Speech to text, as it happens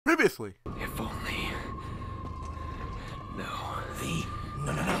previously. If only... No. V,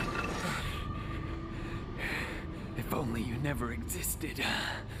 no. If only you never existed.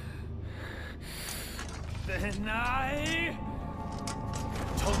 Then I...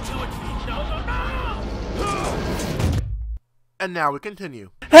 Don't do it, V. No. And now we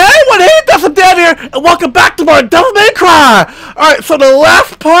continue. Hey, what is up, I'm down here, and welcome back to more Devil May Cry! Alright, so the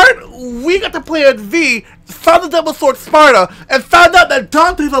last part, we got to play as V, found the Devil Sword Sparta, and found out that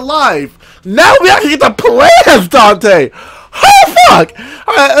Dante's alive. Now we actually get to play as Dante! Oh, fuck!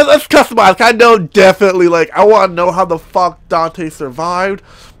 Alright, let's customize. I know definitely, like, I want to know how the fuck Dante survived.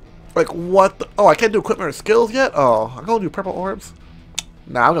 Like, what the... Oh, I can't do equipment or skills yet? Oh, I'm gonna do purple orbs.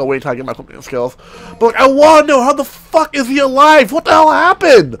 Nah, I'm gonna wait until I get my equipment and skills. But like, I wanna know how the fuck is he alive? What the hell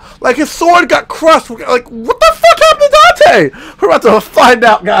happened? Like, his sword got crushed. Like, what the fuck happened to Dante? We're about to find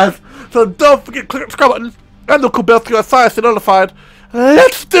out, guys. So don't forget to click the subscribe button and the cool bell to get assigned, stay notified.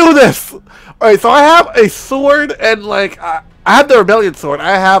 Let's do this! Alright, so I have a sword and like, I have the rebellion sword.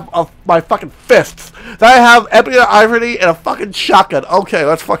 I have my fucking fists. Then I have ebony ivory and a fucking shotgun. Okay,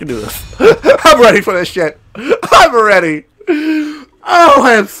 let's fucking do this. I'm ready for this shit. I'm ready. Oh,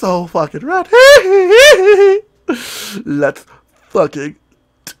 I am so fucking ready. Let's fucking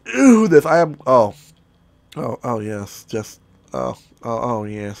do this. I am. Oh, yes. Just. Oh,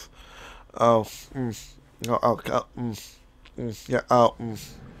 yes. Oh, yeah. Oh,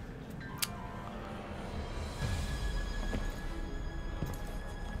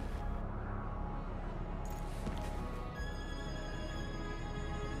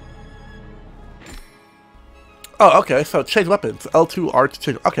 Oh, okay, so change weapons. L2, R to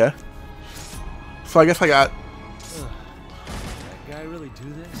change. Okay. So I guess I got... That guy really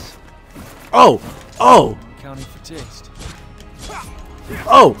do this? Oh! Counting for taste.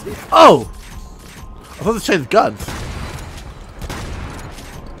 Oh! I thought to change guns.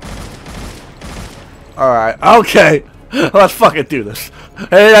 Alright, okay. Let's fucking do this.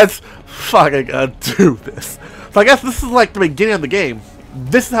 Hey, let's fucking do this. So I guess this is like the beginning of the game.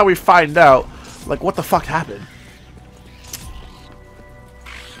 This is how we find out, like, what the fuck happened.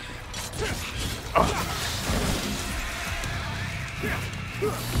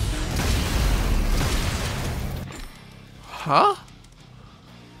 Huh?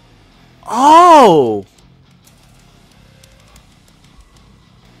 Oh!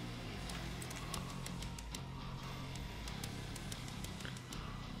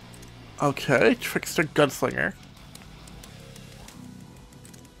 Okay, trickster gunslinger.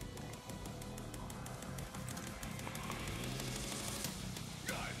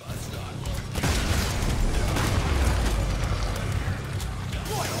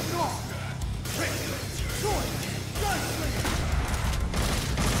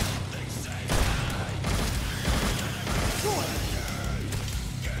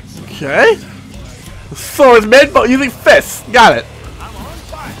 Okay. The sword is made but using fists. Got it.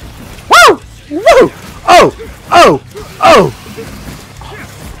 Woo! Woo! Oh!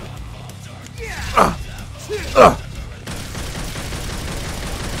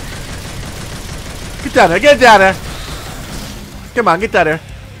 Get down there, get down there. Come on, get down there.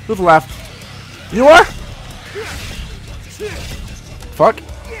 Who's left? You are? Fuck.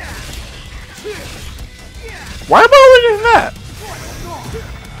 Why am I always doing that?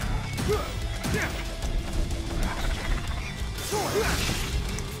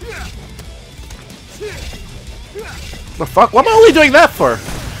 The fuck? What am I only doing that for?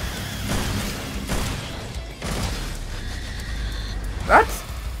 That's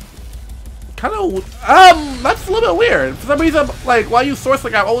kind of that's a little bit weird. For some reason, like, while you source,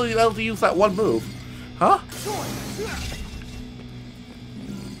 like, I'm only able to use that one move. Huh?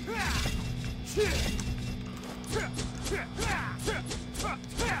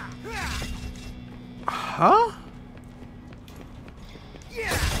 Huh?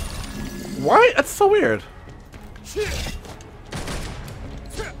 Why? That's so weird.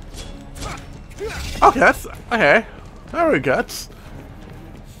 Okay, that's okay. There we go. That's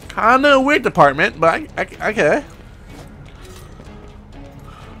kind of a weird department, but okay.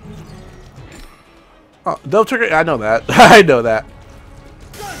 Oh, double trigger. I know that. I know that.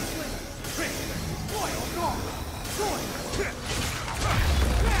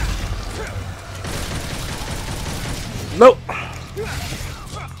 Nope.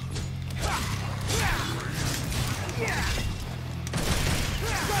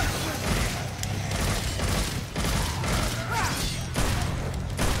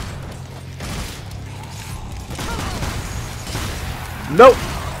 Nope.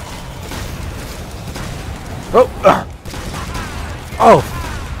 Oh. Oh.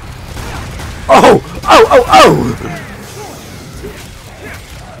 Oh.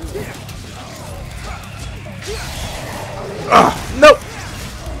 Nope.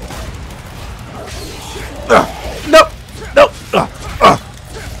 Nope. Nope.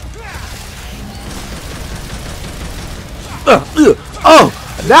 Oh,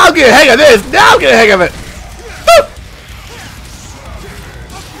 now I'm getting a hang of this. Now I'm getting a hang of it.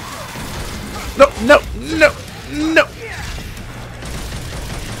 No, no, no, no.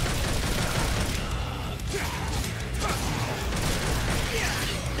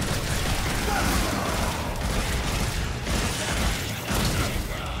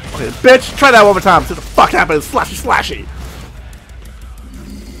 Okay, bitch, try that one more time. See what the fuck happens. Slashy, slashy.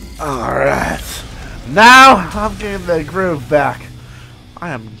 Alright. Now I'm getting the groove back. I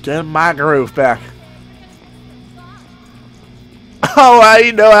am getting my groove back. Oh,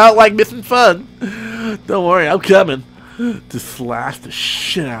 I know I don't like missing fun. Don't worry, I'm coming to slash the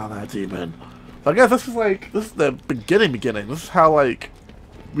shit out of that demon. I guess this is the beginning. This is how, like,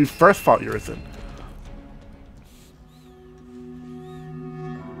 we first fought Urizen.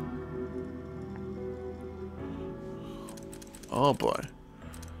 Oh boy.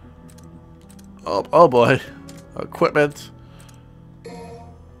 Oh boy. Equipment.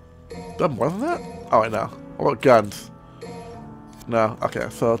 Done more than that? Oh, I know. What about guns? No. Okay,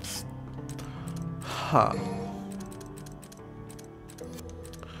 so it's... Huh.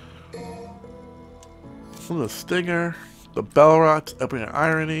 So the Stinger, the Bell Rot, Opening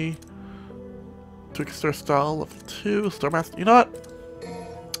Irony, Trickster Style, level 2, Stormmaster. You know what?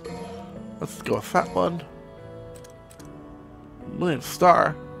 Let's go with that one. Million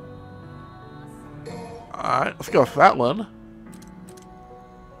Star. Alright, let's go with that one.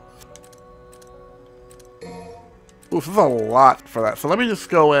 Oof, this is a lot for that. So let me just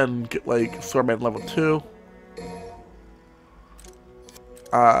go and get, like, Swordman level 2.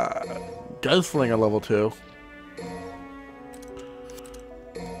 Gunslinger level 2.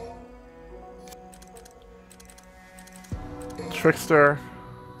 Trickster.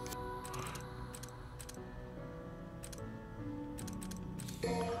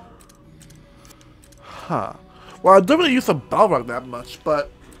 Huh. Well, I don't really use the Balrog that much,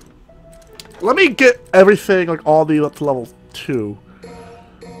 but let me get everything, like all the up to level 2.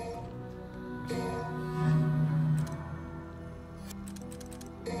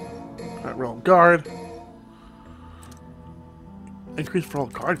 Alright, roll guard. Increase for all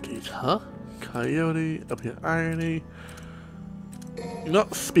guard gauge, huh? Coyote, up here, irony. You know,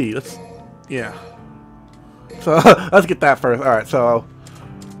 speed. Let's, yeah. So let's get that first. Alright, so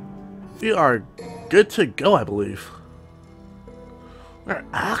we are good to go, I believe. We're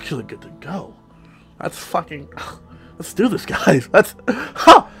actually good to go. That's fucking... Let's do this, guys. Let's...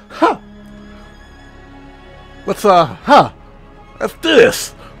 Let's, let's do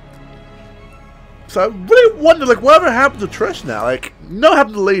this. So I really wonder, like, whatever happened to Trish now? Like, no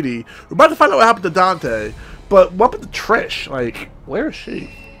happened to Lady. We're about to find out what happened to Dante. But what happened to Trish? Like, where is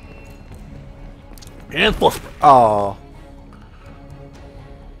she? And full sprint. Oh.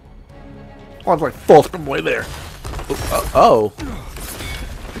 I was like full sprint way there. Oh.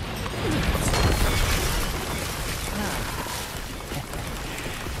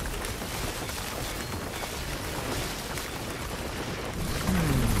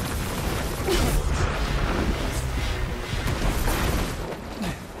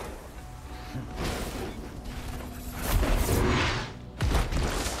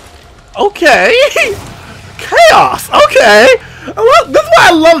 Okay. Chaos. Okay. That's why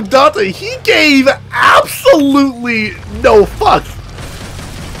I love Dante. He gave absolutely no fucks.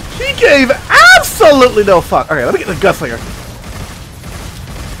 He gave absolutely no fuck. Okay, let me get the Gunslinger.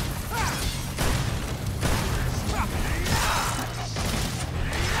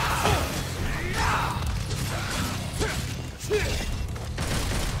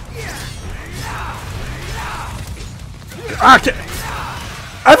 Okay.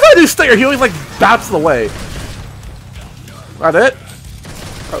 I thought he was Stinger. He always like bounces away. That it?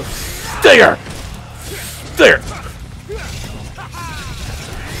 Oh, Stinger! Stinger!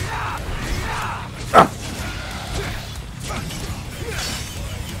 Ah.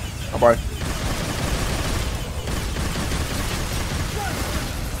 Oh boy.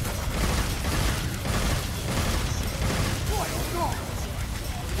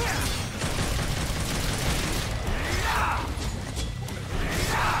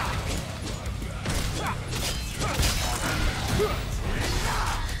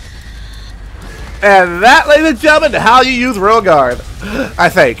 And that, ladies and gentlemen, how you use Royal Guard. I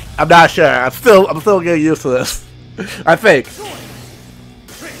think. I'm not sure. I'm still getting used to this. I think.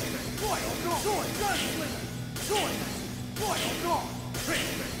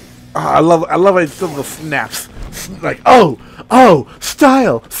 Oh, I love when some of the snaps. Like, oh,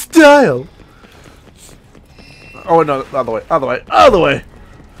 style. Oh no, other way, other way, other way.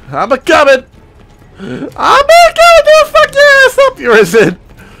 I'm a coming. I'm a coming to fuck your ass up, Urizen.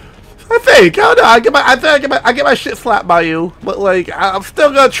 I think. Oh no, I get my shit slapped by you, but like I'm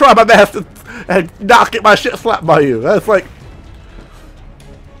still gonna try my best and not get my shit slapped by you. That's like,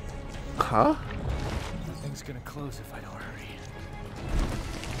 huh? Nothing's gonna close if I don't hurry.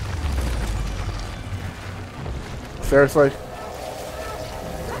 Seriously?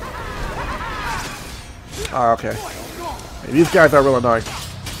 Oh, okay. Hey, these guys are real annoying.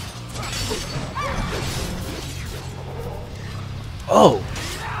 Oh!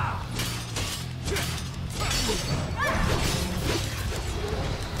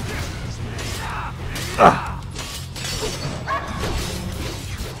 Ah!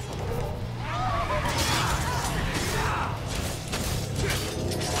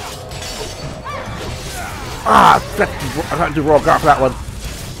 Ah! I can't do raw guard for that one.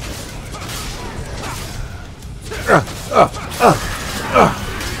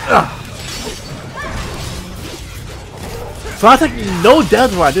 So I take no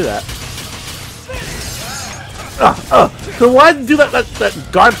damage when I do that. So why do that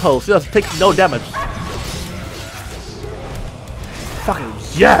guard pose? It just takes no damage. Fucking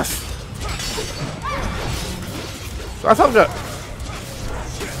yes! So that's how good.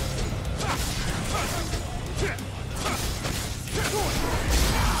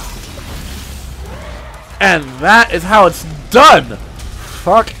 And that is how it's done!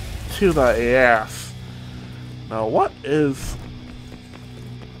 Fuck to the ass. Now what is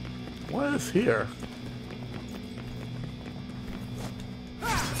here?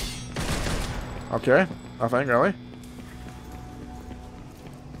 Okay, nothing really.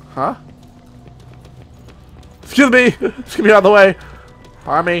 Huh? Excuse me! Excuse me out of the way!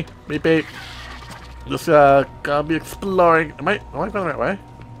 Army, beep beep. Just gonna be exploring. Am I going the right way?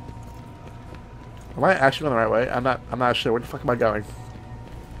 Am I actually going the right way? I'm not sure. Where the fuck am I going?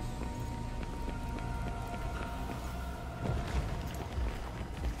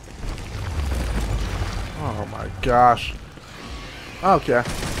 Oh my gosh. Okay.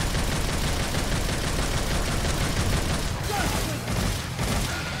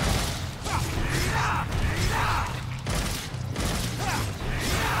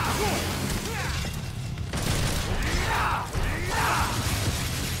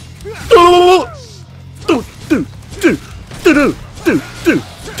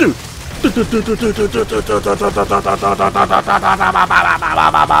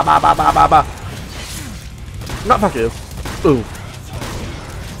 Not fuck you. Ooh.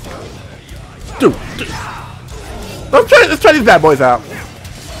 Let's try these bad boys out.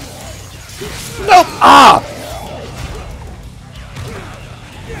 Nope. Ah.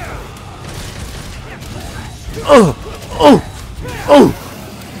 Oh. Oh. Oh.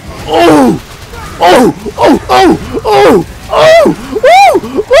 Oh. Oh. Oh. Oh. Oh. Oh! Oh!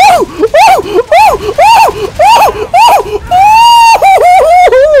 Oh! Oh! Oh! Oh! Oh!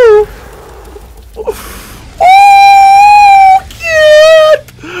 Oh! Get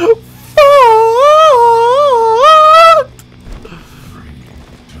fucked!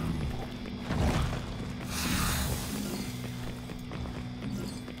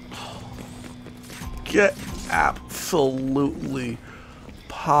 Get absolutely,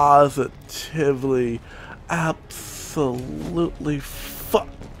 positively, absolutely fuck.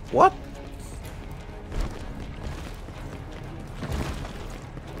 What?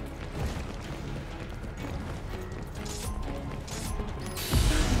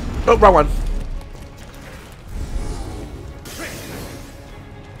 Oh, wrong one.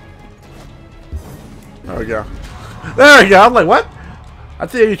 There we go. There we go. I'm like, what? I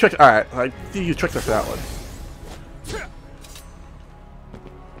think you tricked. All right, I think you tricked us that one.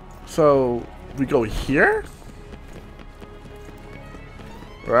 So we go here,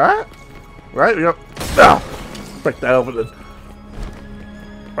 right? Right. We go. Oh, break that open then.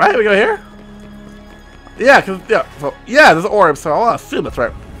 Right. We go here. Yeah, cause yeah. So yeah, there's an orb. So I'll assume that's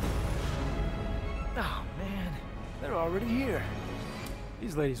right. Oh man, they're already here.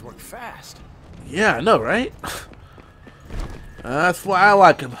 These ladies work fast. Yeah, I know, right? That's why I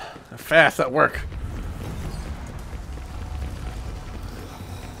like them. They're fast at work.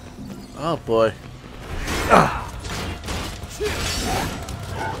 Oh boy. Ah.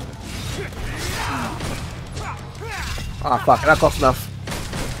 Oh fuck, not close enough.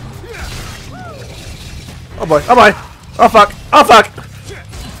 Oh boy, oh boy. Oh fuck, oh fuck.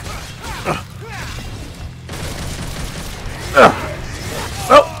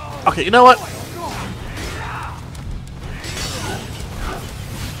 Oh, okay, you know what?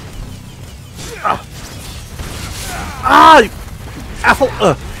 Ah, you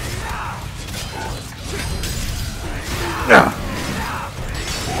asshole!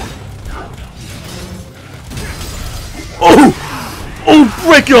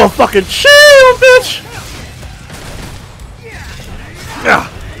 go fucking chill, bitch! Yeah.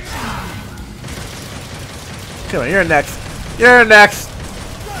 Come on, you're next. You're next.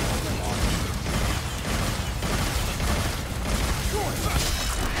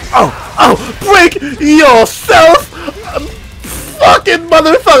 Oh, break yourself, fucking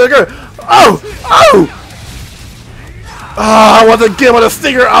motherfucker! Oh! I want to get him with a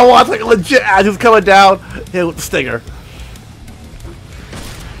stinger. I want like a legit ass who's coming down. Hit with the stinger.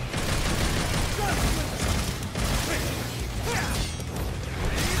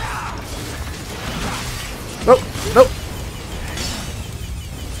 Nope, nope.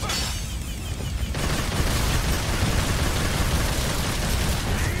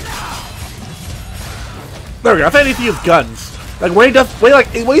 There we go. I think I need to use guns. Like when he does, when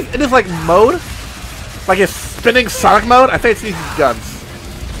he's in his like mode, like his spinning Sonic mode, I think it's needs to use guns.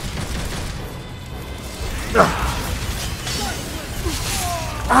 Ugh.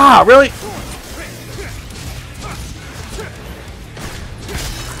 Ah, really?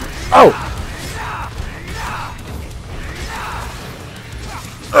 Oh.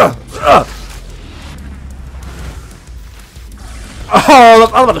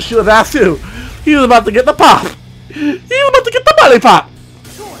 Oh, I'm about to shoot his ass too. He was about to get the pop. He was about to get the body pop.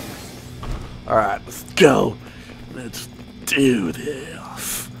 Alright, let's go. Let's do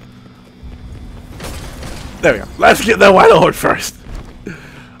this. There we go. Let's get that white horn first.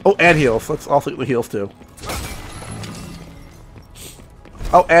 Oh, and heals. Let's also get the heals too.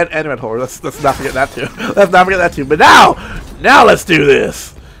 Oh, and red horn. Let's not forget that too. Let's not forget that too. But now let's do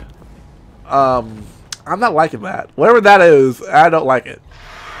this. I'm not liking that. Whatever that is, I don't like it.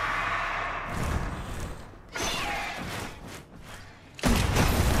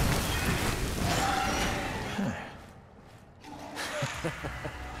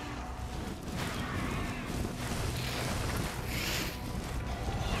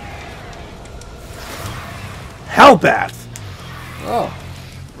 Hellbat! Oh,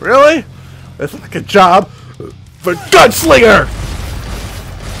 really? This is like a job for Gunslinger!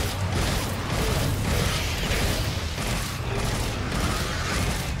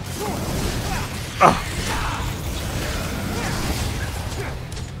 Oh.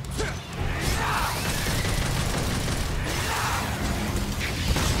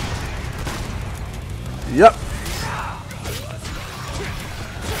 Yep.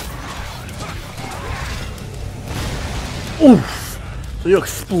 Oof. So you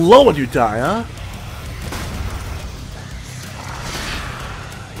explode when you die, huh?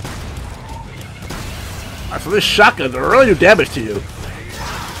 Alright, so this shotgun will really do damage to you.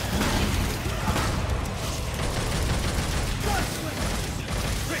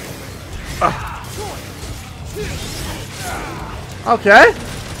 Okay.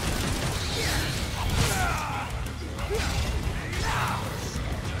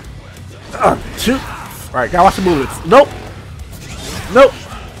 Two. Alright, gotta watch the movements. Nope. Nope.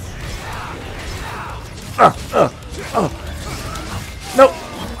 Nope.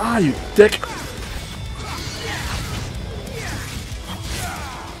 Ah, you dick.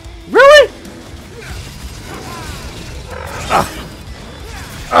 Really?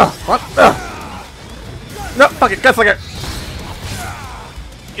 What? No, fuck it, Gunslinger.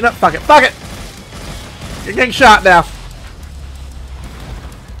 You know, fuck it, fuck it. You're getting shot now.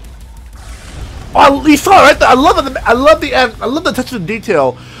 Oh, you saw it right there. I love the end. I love the attention to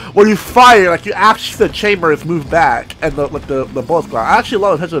detail when you fire, like you actually see the chamber is moved back and the bullets go out. I actually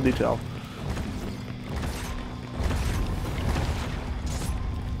love the attention to detail.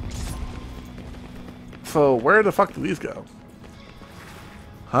 So where the fuck do these go?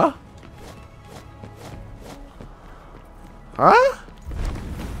 Huh? Huh?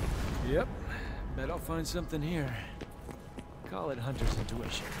 Yep. Bet I'll find something here. Call it hunter's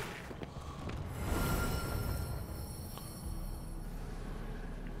intuition.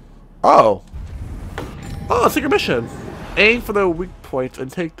 Oh. Oh, a secret mission. Aim for their weak points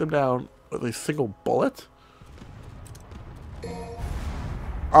and take them down with a single bullet.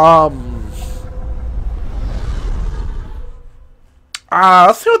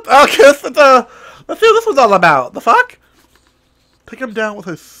 Let's see what. Okay, let's see what this one's all about. The fuck? Take him down with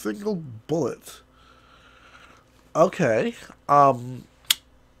a single bullet. Okay.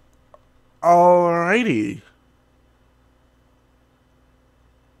 Alrighty.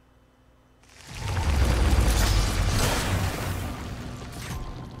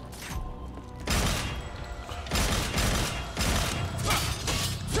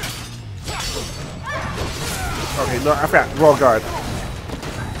 Okay, no, I forgot. Roll guard.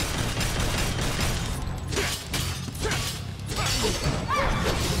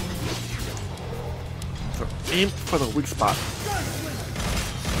 So aim for the weak spot.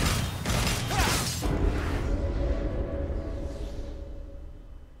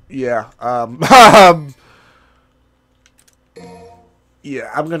 Yeah.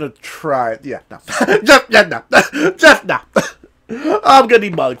 Yeah, I'm gonna try it. Yeah, no. Just no. I'm gonna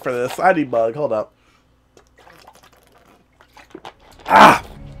need mug for this. I need mug. Hold up. Ah!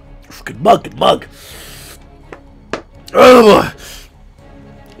 Good mug, good mug. Ugh.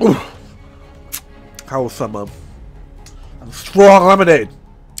 Ooh. How was some strong lemonade?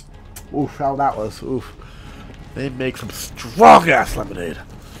 Oof, how that was. Oof. They make some strong ass lemonade.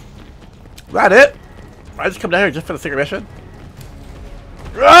 Is that it? I just come down here just for the secret mission?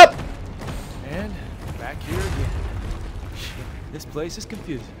 Up! And back here again. This place is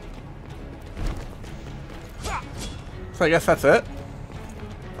confusing. So I guess that's it.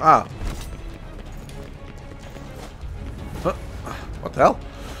 Ah. Huh? What the hell?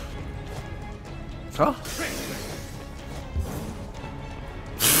 Huh?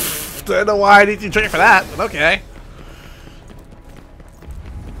 Don't know why I need to drink for that, but okay.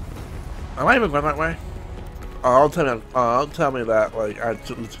 Am I even going that way? Oh, don't tell me that. Like I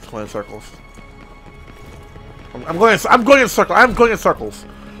just going in circles. I'm going in circles. I'm going in circles.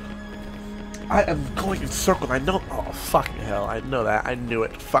 I am going in circles. I know. Oh fucking hell! I know that. I knew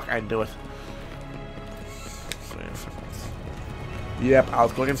it. Fuck! I knew it. Yep, I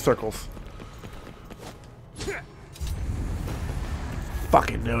was going in circles.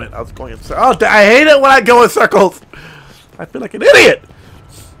 Fucking knew it. I was going in circles. Oh, I hate it when I go in circles. I feel like an idiot.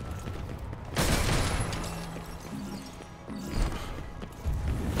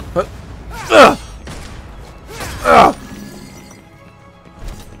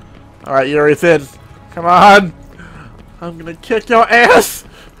 Alright, Urizen. Come on. I'm gonna kick your ass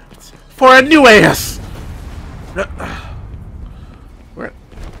for a new ass. Where?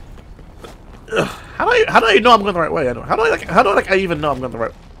 How do I know I'm going the right way? How do I even know I'm going the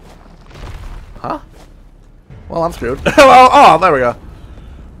right? Huh? Well, I'm screwed. Well, oh, there we go.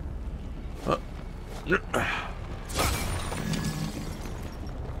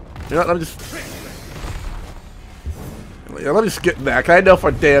 You know what, let me just get in there, 'cause I know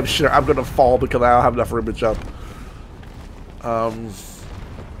for damn sure I'm gonna fall because I don't have enough room to jump.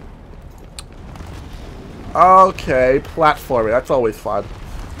 Okay, platforming, that's always fun.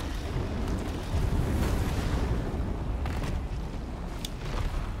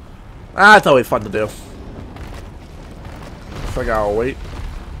 That's always fun to do. So I gotta wait.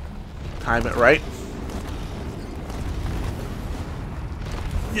 Time it right.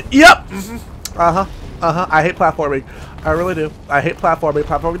 Yep! Mm-hmm. Uh-huh. Uh-huh. I hate platforming. I really do. I hate platforming.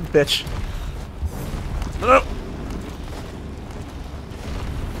 Platforming, bitch. No.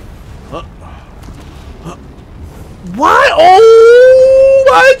 Why? Oh,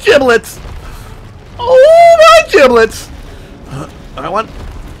 my giblets! Oh, my giblets! I want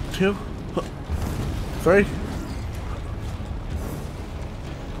 2, 3.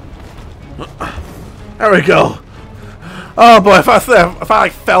 There we go. Oh boy, if I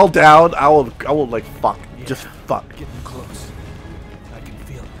like fell down, I will like fuck. Yeah, just fuck. Getting close. I can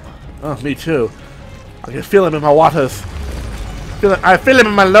feel him. Oh, me too. I can feel him in my waters. I feel him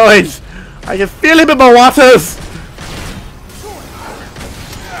in my loins. I can feel him in my waters.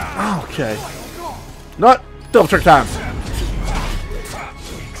 Okay. Not double trick time.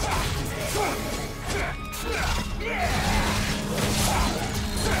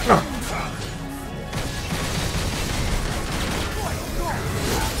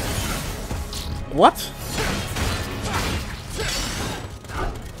 What?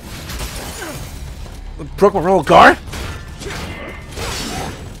 Broke my roll guard?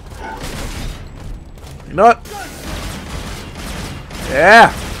 You know what?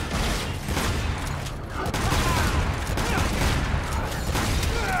 Yeah.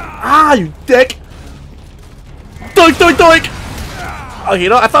 Ah, you dick! Doink, doink, doink! Okay, you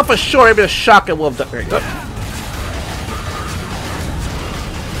know, I thought for sure maybe a shotgun would have done.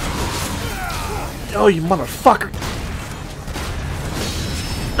 Oh, you motherfucker!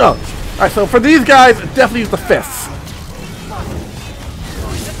 Oh, alright. So for these guys, definitely use the fists.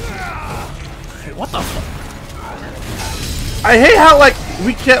 Hey, what the fuck? I hate how like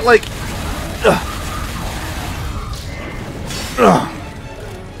we can't like.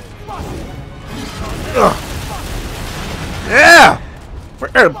 Yeah! For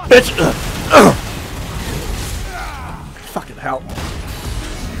air, bitch! Fucking hell.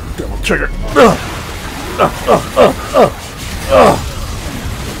 Double trigger.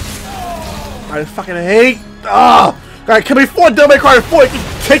 I fucking hate. Alright, can before Devil May Cry 4, you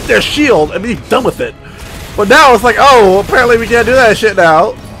can take their shield and be done with it. But now it's like, oh, apparently we can't do that shit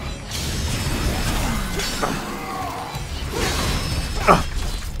now.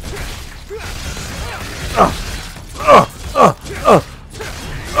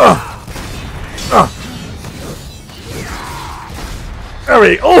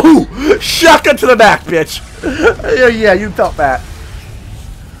 Hurry! Oh! Shotgun to the back, bitch! Yeah, you felt that.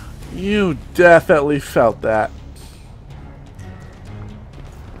 You definitely felt that.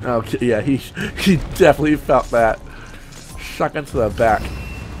 Okay, yeah, he definitely felt that. Shotgun to the back.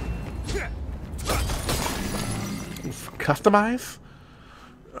 Customize?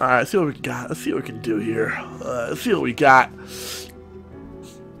 Alright, let's see what we got. Let's see what we can do here. Let's see what we got.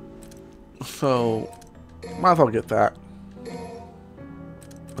 So, might as well get that.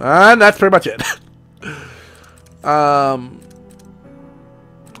 And that's pretty much it. I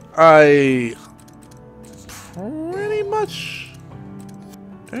pretty much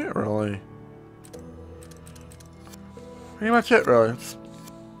it really. Pretty much it really.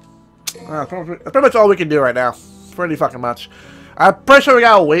 That's pretty much all we can do right now. Pretty fucking much. I'm pretty sure we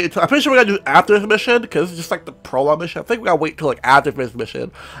gotta wait until, I'm pretty sure we gotta do after this mission, because it's just like the prologue mission. I think we gotta wait till like after this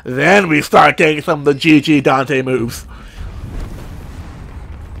mission. Then we start getting some of the GG Dante moves.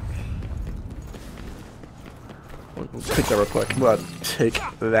 Let's take that real quick. I'm gonna take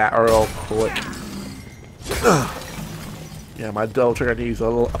that real quick. Yeah, my double trigger needs a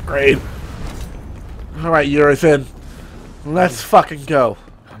little upgrade. Alright, Urizen. Let's fucking go.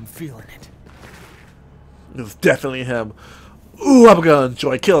 I'm feeling it. It's definitely him. Ooh, I'm gonna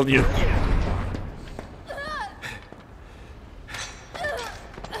enjoy killing you.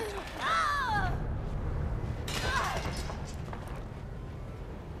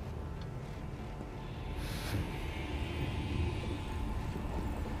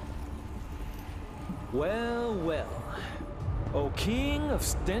 Well, well. O king of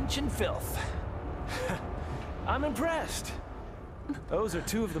stench and filth. I'm impressed. Those are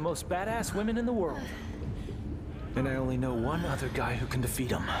two of the most badass women in the world. And I only know one other guy who can defeat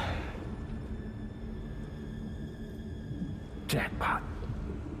them. Jackpot.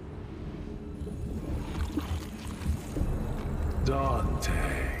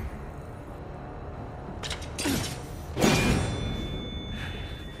 Dante.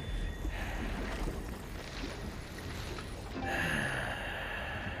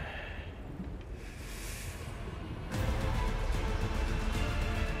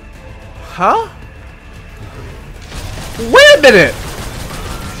 Huh? Wait a minute!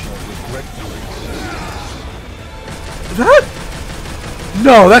 That?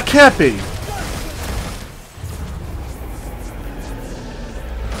 No, that can't be.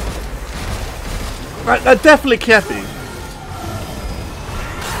 That definitely can't be.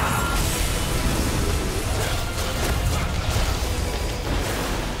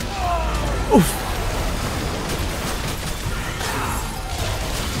 Oof.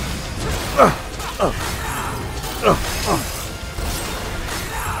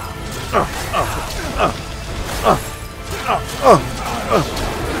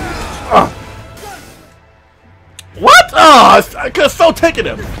 What? Oh, I could have so taken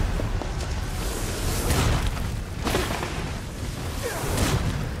him.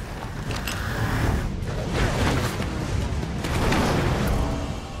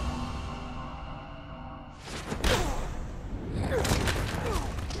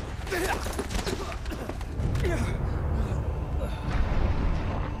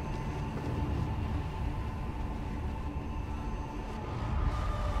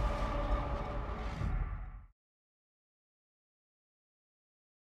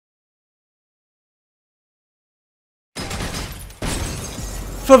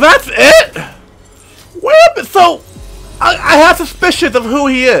 So that's it? Wait a minute, so I have suspicions of who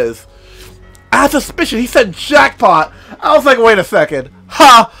he is. I have suspicion. He said jackpot. I was like, wait a second.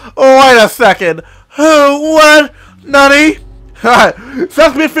 Ha! Wait a second. Who? What? Nutty? Alright, so that's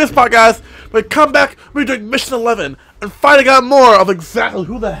gonna be it for this part, guys. When we come back, we're doing mission 11 and finding out more of exactly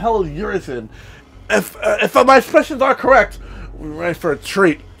who the hell is Urizen. If my suspicions are correct, we're ready for a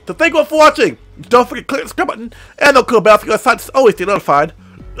treat. So thank you all for watching. Don't forget to click the subscribe button and the cool bell if you guys decide to always stay notified.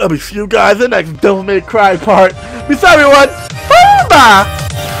 I'll see you guys in the next Devil May Cry part. Peace out, everyone. Bye.